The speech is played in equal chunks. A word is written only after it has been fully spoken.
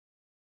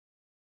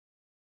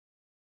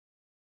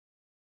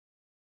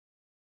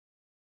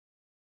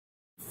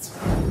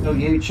Hello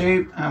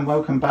YouTube, and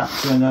welcome back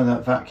to another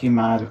Vacuum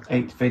Mad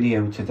 8th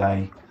video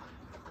today.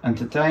 And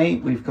today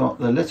we've got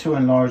the Little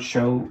and Large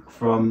show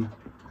from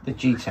the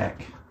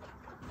Gtech.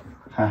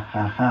 Ha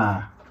ha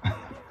ha.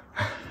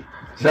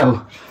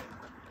 So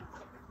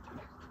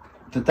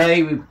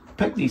today we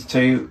picked these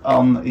two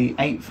on the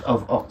 8th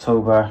of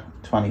October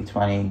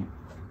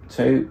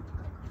 2022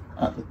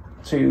 at the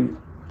two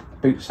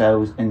boot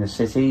sales in the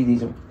city.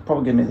 These are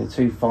probably going to be the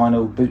two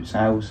final boot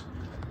sales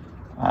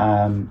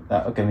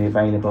that are going to be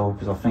available,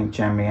 because I think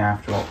generally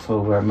after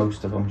October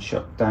most of them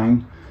shut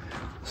down.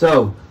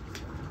 So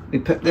we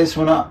picked this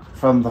one up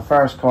from the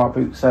first car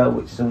boot sale,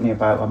 which is only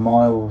about a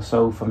mile or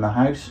so from the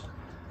house.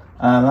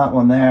 That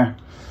one there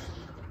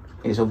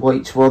is a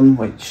white one,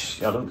 which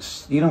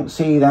you don't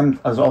see them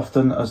as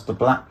often as the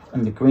black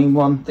and the green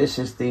one. This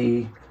is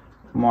the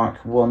Mark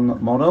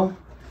 1 model.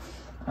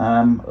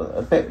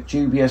 A bit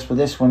dubious with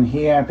this one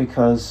here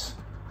because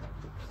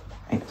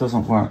it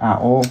doesn't work at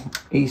all.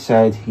 He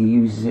said he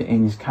uses it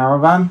in his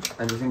caravan,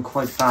 and it's in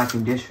quite bad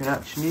condition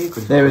actually.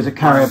 There is a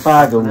carrier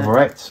bag over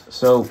it.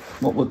 So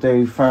what we'll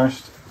do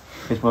first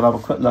is we'll have a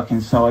quick look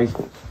inside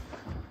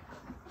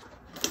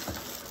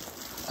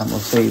and we'll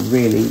see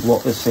really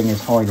what this thing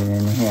is hiding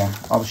in here.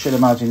 I should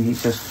imagine he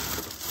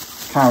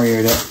just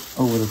carried it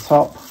over the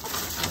top.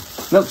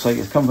 Looks like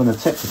it's come from the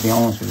tip, to be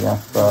honest with you,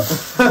 but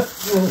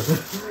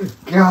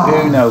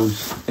who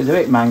knows. It's a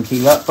bit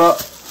manky look,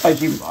 but as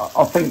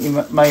I think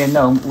you may have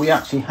known, we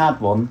actually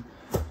had one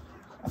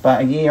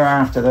about a year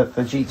after the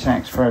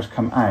Gtechs first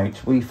come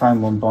out. We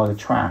found one by the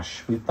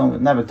trash. We've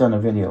never done a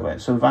video of it,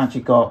 so we've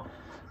actually got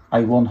a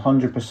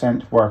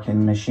 100%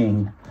 working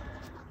machine,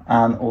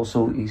 and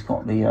also he's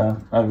got the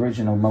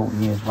original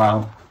motor as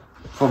well,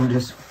 from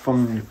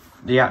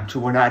the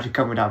actual one that actually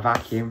come with that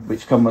vacuum,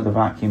 which come with the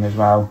vacuum as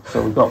well.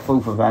 So we've got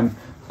both of them.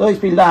 Though it's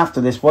been laughed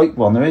at, this white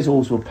one, there is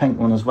also a pink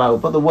one as well,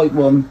 but the white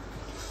one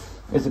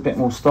is a bit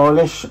more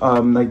stylish.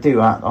 They do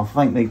that. I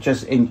think they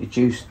just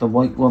introduced the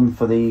white one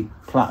for the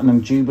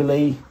Platinum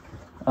Jubilee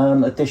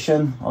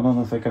edition. I don't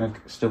know if they're going to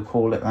still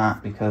call it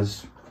that,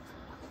 because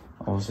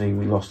obviously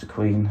we lost the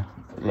Queen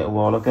a little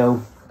while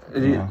ago.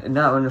 And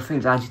that one I think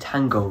is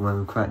anti-tangle,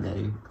 remember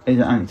correctly. Is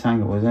it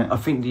anti-tangle, is it? I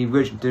think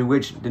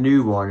the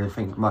new one I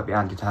think might be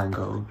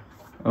anti-tangle.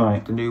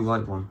 Right. The new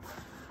white one.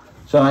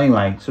 So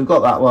anyway, so we've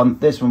got that one.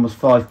 This one was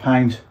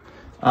 £5.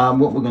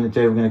 What we're going to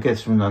do, we're going to get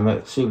some,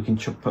 let's see if we can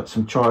put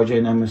some charge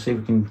in, and we'll see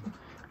if we can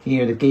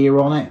hear the gear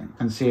on it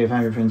and see if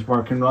everything's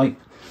working right.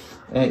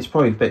 It's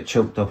probably a bit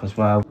choked up as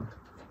well.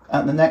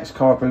 At the next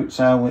car boot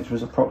sale, which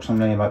was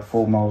approximately about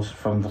 4 miles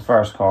from the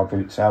first car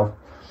boot sale,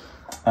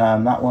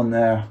 that one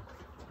there,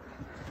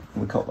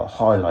 we got the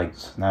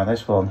highlights. Now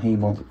this one, he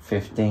wanted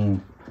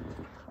 15.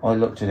 I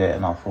looked at it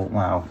and I thought,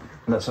 wow,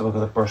 let's have a look at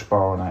the brush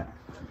bar on it.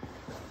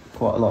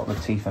 Quite a lot of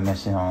the teeth are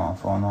missing on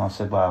it. And I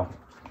said, well,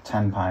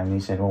 £10. He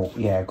said, oh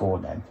yeah, go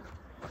on then.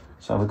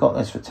 So we got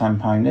this for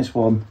 £10. This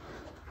one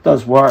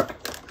does work.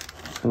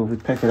 So if we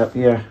pick it up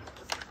here,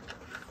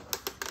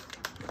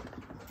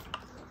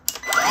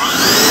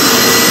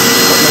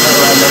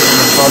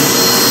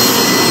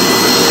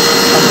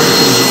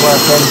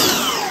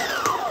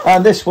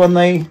 and this one,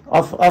 I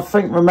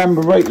think, remember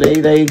rightly,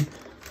 they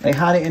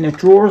had it in a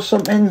drawer or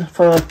something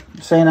for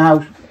saying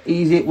how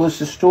easy it was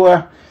to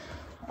store.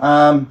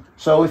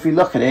 So if you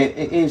look at it,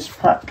 it is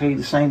practically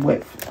the same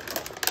width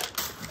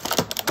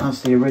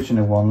as the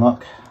original one.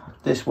 Look,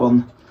 this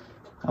one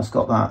has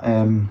got that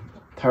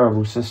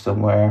terrible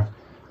system where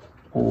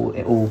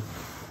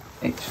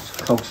it just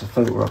clogs the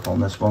filter up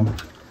on this one.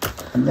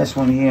 And this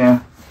one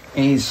here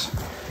is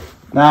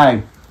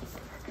now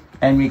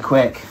Henry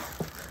Quick.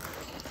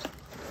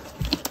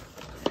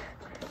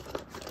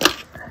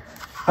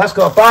 That's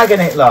got a bag in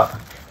it, look.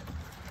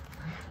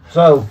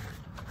 So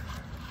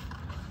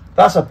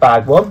that's a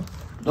bag one.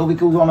 Nobody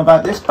goes on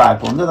about this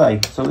bag one, do they?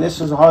 So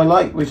this is a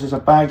highlight, which is a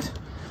bagged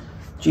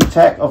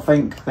Gtech. I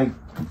think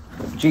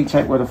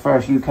Gtech were the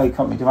first UK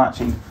company to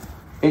actually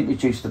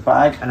introduce the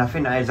bag. And I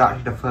think that is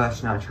actually the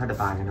first one that had a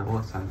bag in it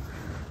also.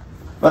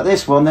 But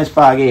this one, this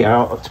bag here,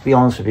 to be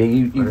honest with you,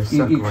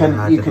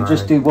 you could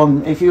just do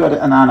one. If you had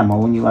an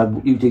animal and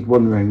you did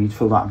one room, you'd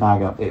fill that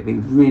bag up. It'd be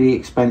really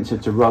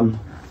expensive to run.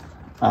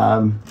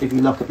 If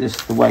you look at this,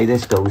 the way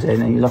this goes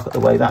in, and you look at the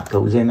way that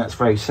goes in, that's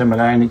very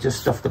similar, and you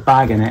just stuff the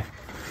bag in it.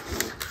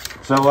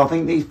 So I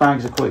think these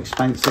bags are quite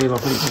expensive. I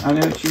think, I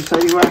know what you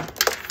say you were?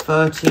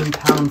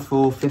 £13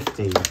 for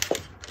 50.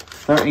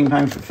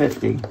 £13 for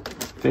 50.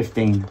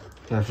 15.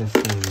 Yeah,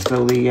 15.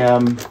 So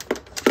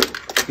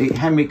the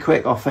Henry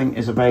Quick, I think,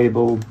 is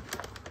available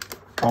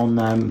on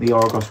the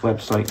Argos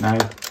website now,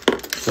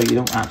 so you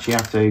don't actually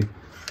have to.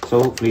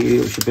 So hopefully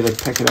you should be able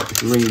to pick it up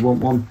if you really want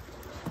one.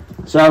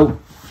 So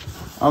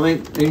I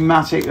think the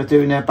Matic are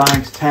doing their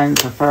bags 10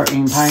 for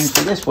 £13.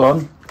 So this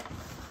one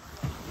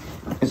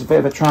is a bit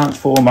of a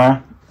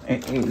transformer.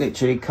 It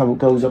literally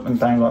goes up and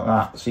down like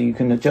that, so you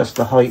can adjust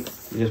the height.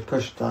 You just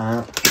push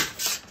that.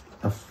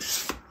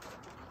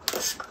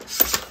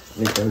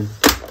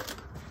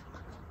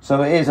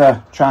 So it is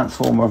a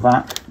transformer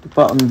vac. The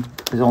button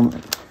is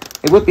on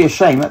it would be a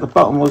shame that the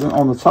button wasn't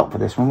on the top for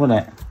this one,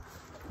 wouldn't it?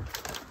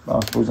 But I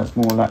suppose that's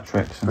more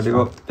electrics. But you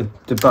got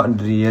the button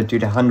to do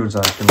the handles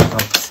on the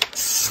top.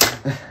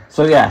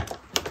 So yeah,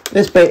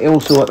 this bit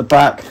also at the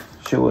back,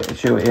 show it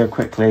here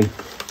quickly.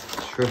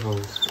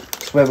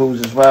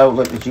 Swivels as well,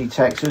 like the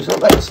Gtech. So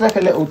it's like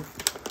a little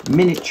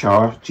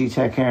miniature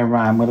Gtech air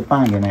ram with a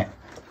bang in it.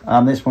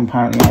 This one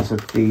apparently has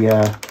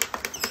the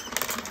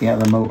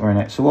motor in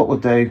it. So what we'll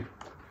do,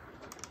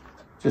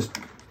 just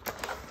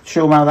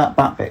show them how that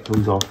back bit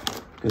goes off,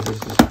 because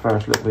this is the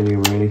first little video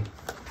really.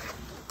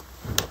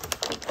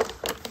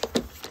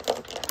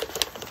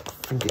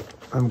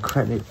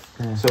 Unclipped.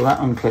 Yeah. So that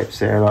unclips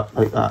there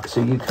like that.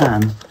 So you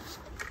can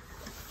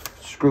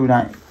screw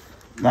that.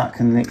 That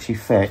can literally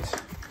fit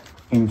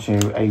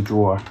into a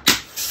drawer,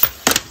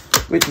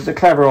 which is a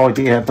clever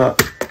idea.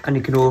 But and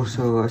you can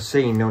also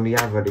seen on the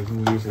advert you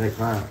can use it like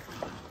that.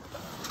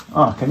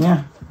 Oh, can you?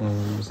 Yeah,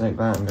 use it like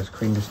that and just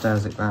clean the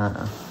stairs like that.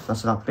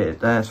 That's what that bit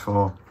there's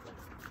for.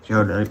 You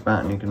hold it like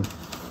that and you can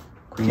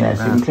clean it. Yeah,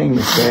 so you can clean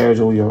the stairs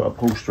or your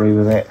upholstery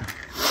with it.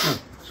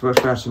 So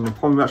much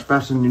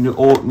better than the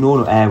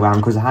normal air ram,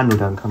 because the handle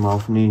don't come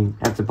off and you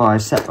have to buy a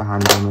separate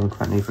handle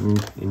currently for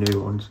your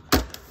new ones.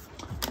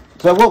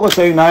 So what we'll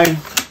do now,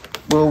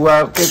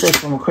 we'll give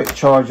this one a quick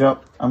charge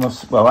up, and we'll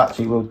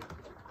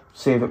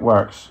see if it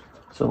works.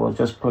 So we'll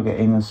just plug it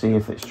in and see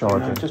if it's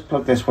charging. Yeah. Just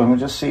plug this one, we'll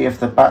just see if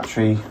the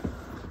battery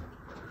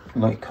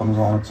light comes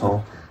on at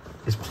all.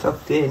 It's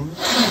plugged in.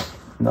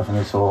 Nothing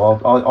at all.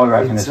 I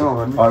reckon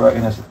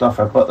it's a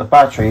duffer, but the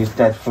battery is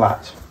dead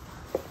flat.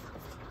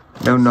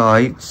 No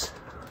lights.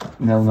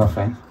 No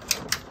nothing.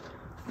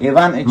 The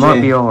advantage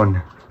might be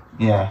on.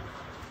 Yeah.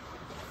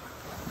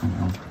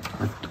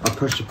 I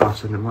push the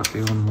button, it might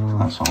be on more.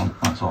 That's on,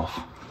 that's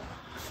off.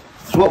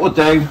 So what we'll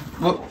do,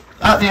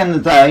 at the end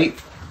of the day,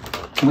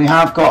 we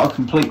have got a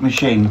complete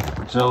machine.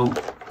 So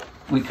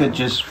we could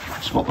just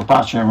swap the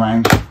battery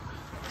around,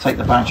 take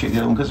the battery at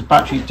the other one, because the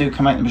batteries do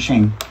come out the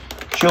machine.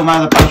 Show them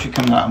how the battery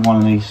comes out of one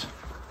of these.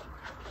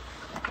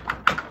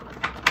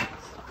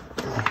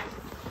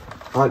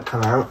 Light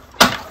come out.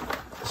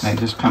 They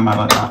just come out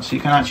like that, so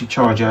you can actually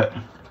charge it.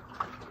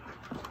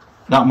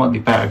 That might be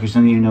better because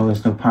then you know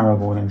there's no power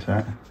going into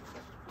it.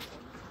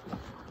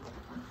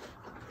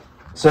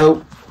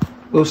 So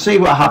we'll see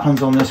what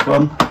happens on this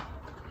one.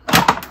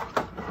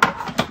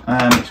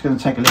 It's going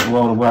to take a little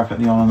while to work at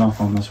the on and off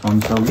on this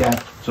one. So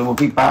yeah, so we'll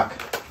be back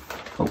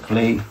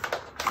hopefully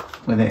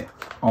with it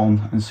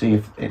on and see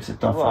if it's a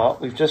duffer. Well,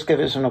 we've just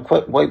given it a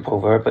quick wipe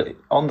over, but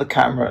on the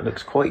camera it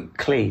looks quite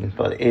clean,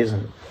 but it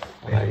isn't.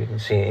 Yeah, you can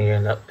see it here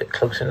a bit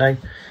closer now.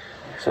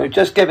 So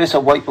just give us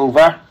a wipe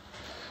over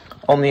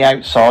on the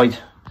outside.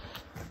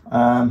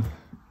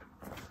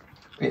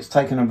 It's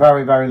taken a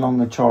very, very long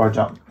to charge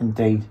up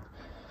indeed.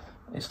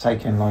 It's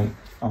taken like,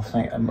 I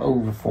think,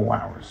 over 4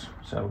 hours.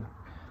 So,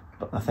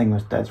 but the thing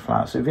was dead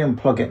flat. So if you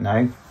unplug it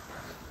now,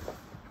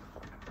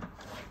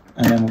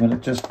 and then we're going to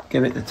just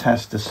give it the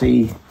test to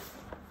see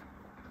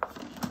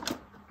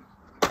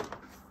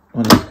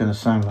what it's going to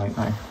sound like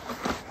now.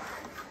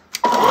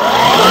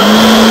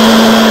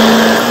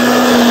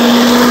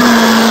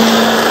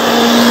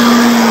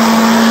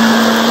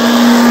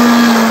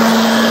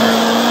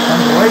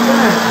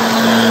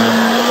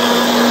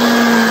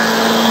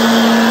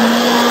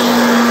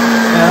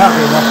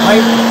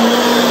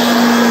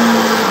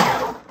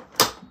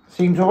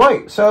 Seems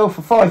alright. So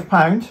for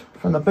 £5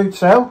 from the boot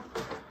sale,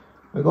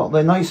 we've got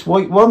the nice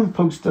white one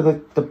opposed to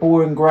the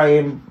boring grey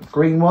and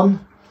green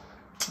one.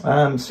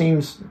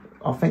 Seems,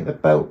 I think the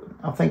belt,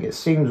 I think it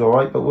seems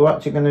alright, but we're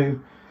actually going to,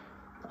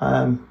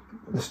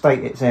 the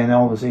state it's in,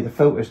 obviously the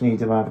filters need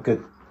to have a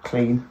good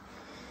clean.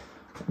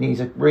 It needs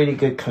a really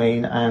good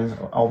clean, and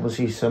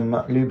obviously some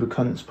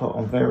lubricants put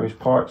on various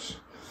parts,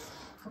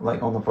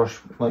 like on the brush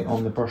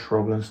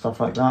roller and stuff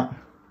like that.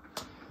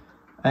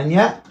 And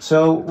yeah,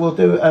 so we'll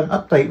do an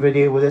update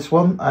video with this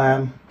one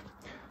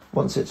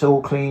once it's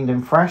all cleaned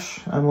and fresh,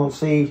 and we'll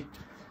see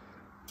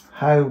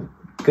how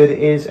good it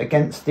is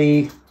against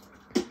the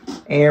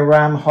Air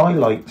Ram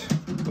Highlight,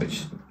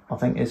 which I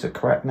think is a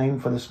correct name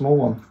for the small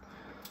one,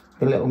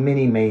 the little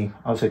mini me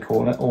as they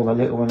call it, or the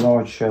little and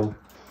large show.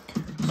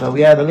 So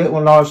yeah, the little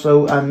and large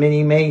show and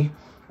mini me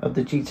of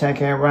the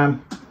Gtech Air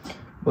Ram.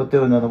 We'll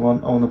do another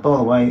one. Oh, and by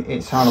the way,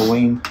 it's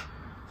Halloween.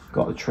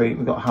 Got the tree,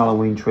 we've got a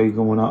Halloween tree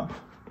going up.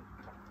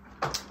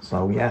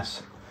 So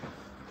yes,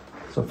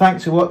 so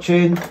thanks for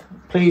watching.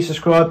 Please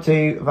subscribe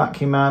to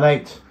Vacuum Man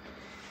 8,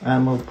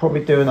 and we'll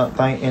probably do an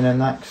update in the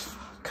next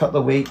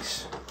couple of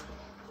weeks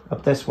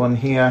of this one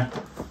here,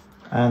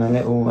 and a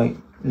little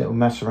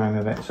mess around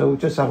with it. So we'll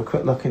just have a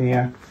quick look in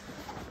here,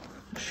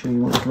 show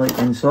you what it's like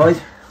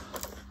inside.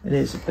 It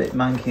is a bit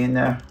manky in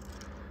there,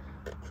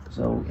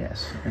 so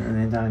yes, and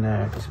then down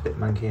there it's a bit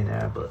manky in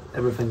there, but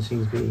everything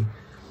seems to be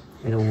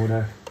in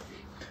order.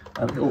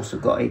 I've also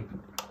got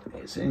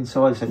it's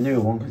inside, it's a new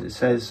one because it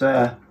says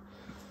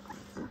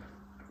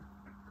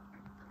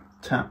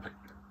tap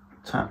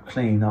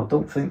clean. I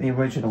don't think the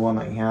original one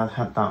that he had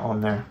that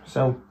on there.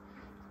 So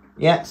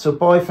yeah, so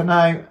bye for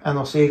now, and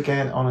I'll see you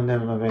again on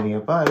another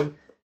video. Bye.